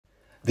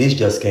This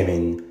just came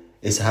in.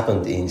 It's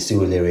happened in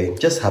Surulere.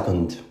 Just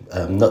happened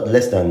not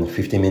less than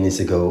 15 minutes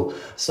ago.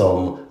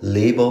 Some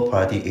Labour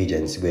Party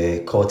agents were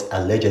caught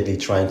allegedly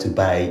trying to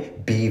buy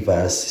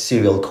BVAS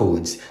serial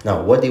codes.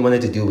 Now, what they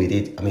wanted to do with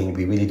it, I mean,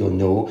 we really don't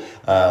know.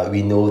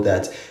 We know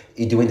that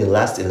during the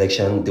last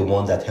election, the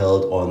one that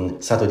held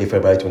on Saturday,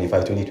 February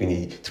 25,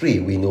 2023,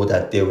 we know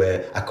that there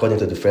were, according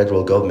to the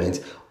federal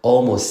government,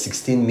 almost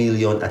 16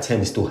 million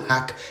attempts to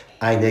hack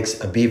INEX,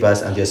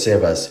 BVAS and their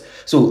servers.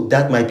 So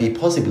that might be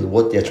possible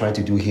what they're trying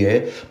to do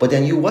here. But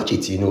then you watch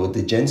it,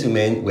 the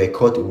gentlemen were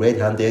caught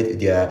red-handed,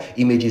 their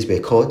images were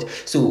caught.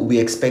 So we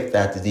expect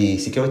that the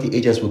security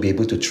agents will be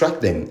able to track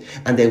them.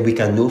 And then we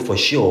can know for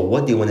sure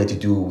what they wanted to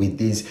do with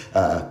these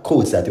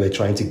codes that they were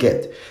trying to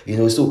get.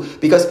 So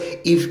because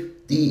if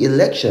the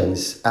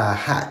elections are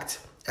hacked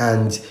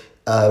and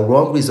a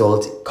wrong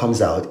result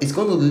comes out, it's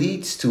going to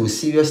lead to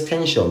serious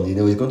tension.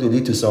 It's going to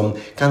lead to some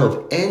kind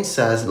of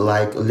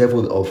NSAS-like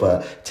level of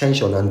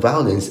tension and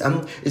violence,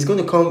 and it's going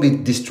to come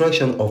with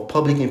destruction of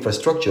public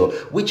infrastructure,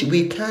 which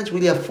we can't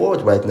really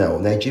afford right now.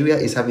 Nigeria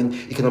is having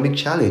economic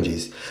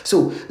challenges.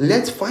 So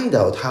let's find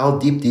out how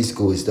deep this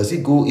goes. Does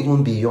it go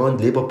even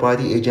beyond Labour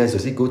Party agents?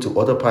 Does it go to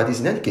other parties?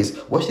 In any case,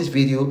 watch this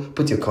video,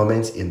 put your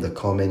comments in the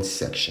comments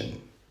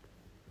section.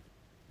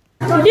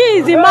 He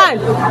is the man.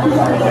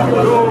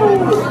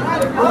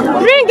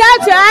 Bring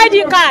out your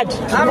ID card.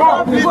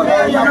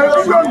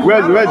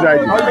 Where's the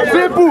ID?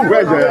 People,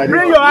 where's the ID?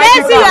 Bring your ID card.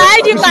 Let's see your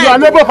ID card. Your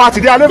Labour Party.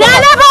 They are Labour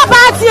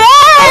Party.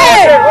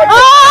 Hey!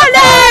 Ole!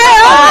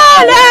 Ole!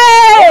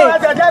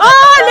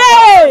 Ole!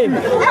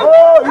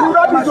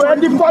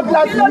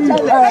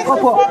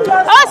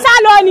 Oh,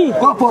 Saloni.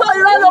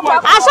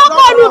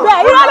 Asokolu be.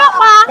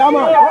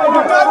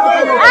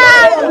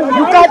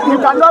 You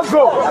cannot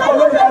go.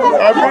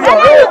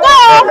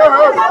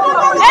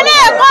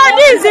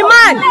 This is the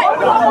man.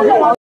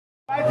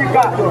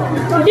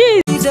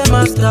 This is a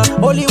master.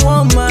 Only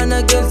one man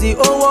against the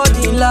whole world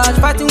in large.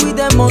 Fighting with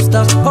them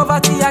monsters.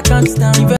 Poverty I can't stand.